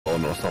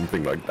on or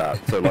something like that.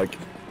 So like.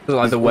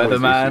 Like the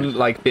weatherman,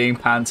 like being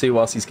panned to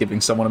whilst he's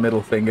giving someone a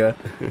middle finger.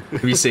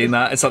 Have you seen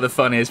that? It's like the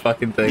funniest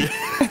fucking thing.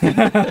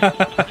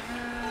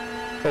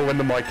 Or when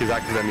the mic is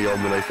accidentally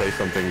on when they say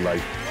something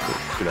like,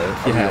 you know,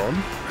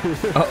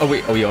 are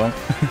we on? Are we on?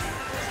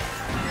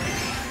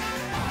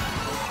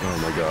 Oh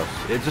my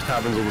gosh. It just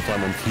happens all the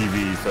time on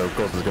TV, so of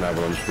course it's going to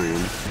happen on screen.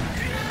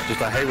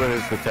 Just I hate when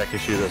it's the tech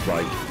issue that's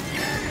like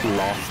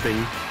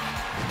lasting.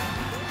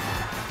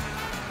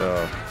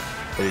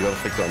 But you got to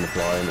fix it on the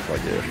fly and it's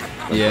like,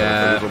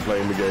 yeah. That's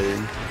playing the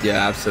game.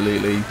 Yeah,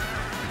 absolutely.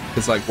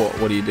 It's like, what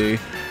do you do?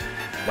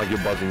 Like your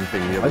buzzing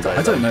thing the other day.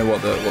 I don't know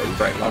what the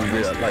break line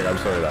is. Like, I'm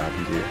sorry that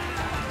happened to you.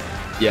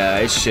 Yeah,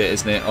 it's shit,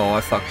 isn't it? Oh,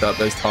 I fucked up.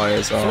 Those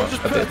tires are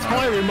just put a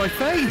tire in my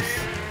face.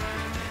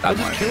 I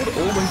just killed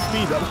all my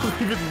speed. That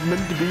wasn't even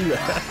meant to be there.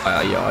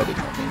 Yeah, I did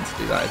not mean to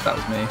do that. If that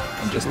was me,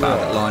 I'm just bad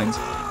at lines.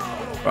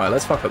 Right,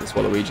 let's fuck up this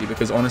Waluigi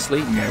because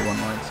honestly, no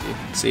one likes you.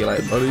 See you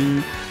later,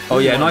 buddy. Oh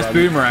yeah, nice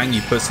boomerang,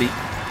 you pussy.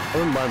 I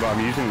don't mind, but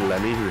I'm using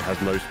Lemmy, who has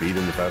no speed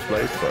in the first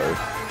place, so.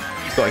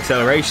 He's got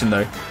acceleration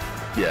though.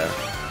 Yeah,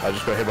 I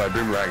just got hit by a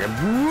boomerang and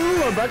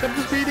woo, I'm back up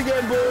to speed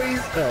again,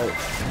 boys.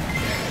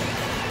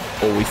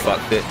 Oh, we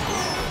fucked it.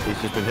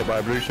 He's just been hit by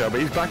a blue shell,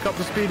 but he's back up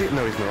to speed.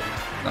 No, he's not.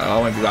 No, I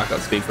won't be back up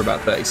to speed for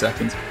about 30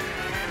 seconds.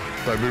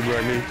 So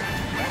boomerang me.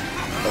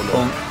 Oh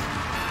no.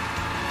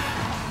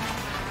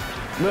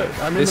 Look,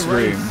 I'm in the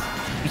room.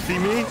 You see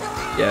me?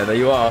 Yeah, there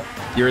you are.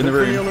 You're in the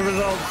room.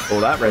 Oh,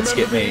 that red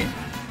skipped me.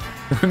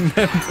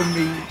 Remember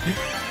me.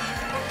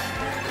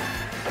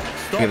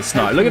 Look at the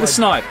snipe. Look at the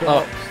snipe.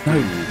 Oh, no,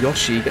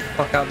 Yoshi, get the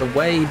fuck out of the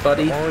way,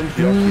 buddy.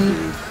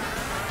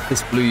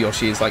 This blue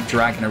Yoshi is like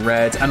dragging a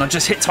red, and I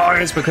just hit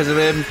tires because of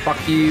him.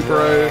 Fuck you,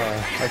 bro.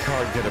 I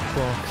can't get a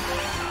box.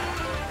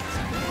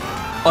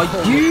 Are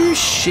you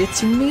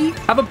shitting me?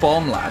 Have a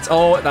bomb, lads.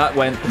 Oh, that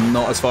went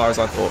not as far as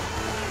I thought.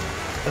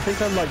 I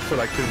think I'm like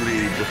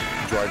selectively just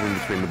driving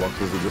between the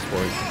boxes at this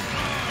point.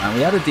 And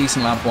we had a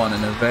decent lap 1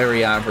 and a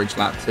very average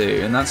lap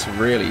 2, and that's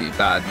really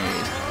bad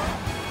news.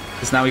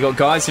 Because now we got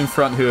guys in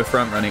front who are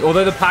front running,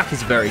 although the pack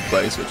is very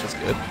close, which is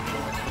good.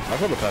 I've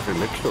got the perfect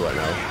mixture right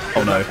now.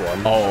 Oh no.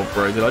 Oh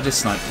bro, did I just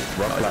snipe you?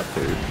 Rough lap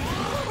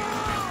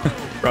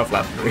 2. Rough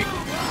lap 3.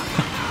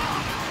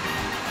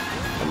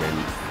 I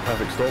mean,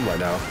 perfect storm right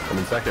now. I'm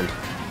in second.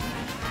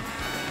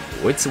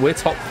 We're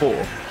top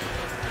 4.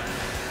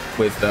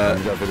 With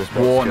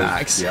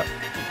Warnax. Yep.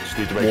 Just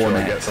need to make sure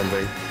I get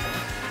something.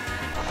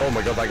 Oh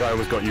my god, that guy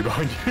almost got you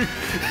behind you.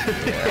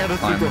 Yeah,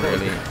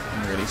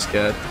 I'm really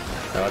scared.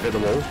 I hit the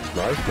wall.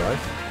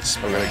 Nice.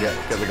 I'm gonna get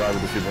the guy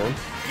with the super horn.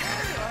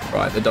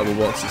 Right, the double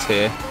box is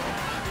here.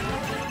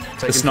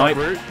 The snipe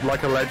route,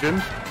 like a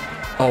legend.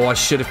 Oh, I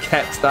should have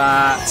kept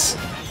that.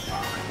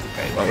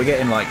 Okay, well we're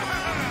getting like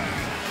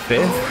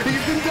 5th. Oh,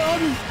 he's been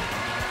done.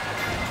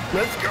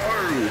 Let's go.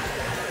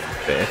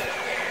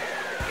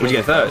 5th. Would you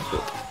get 3rd?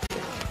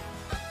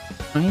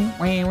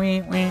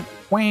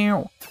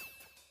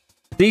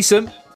 Decent.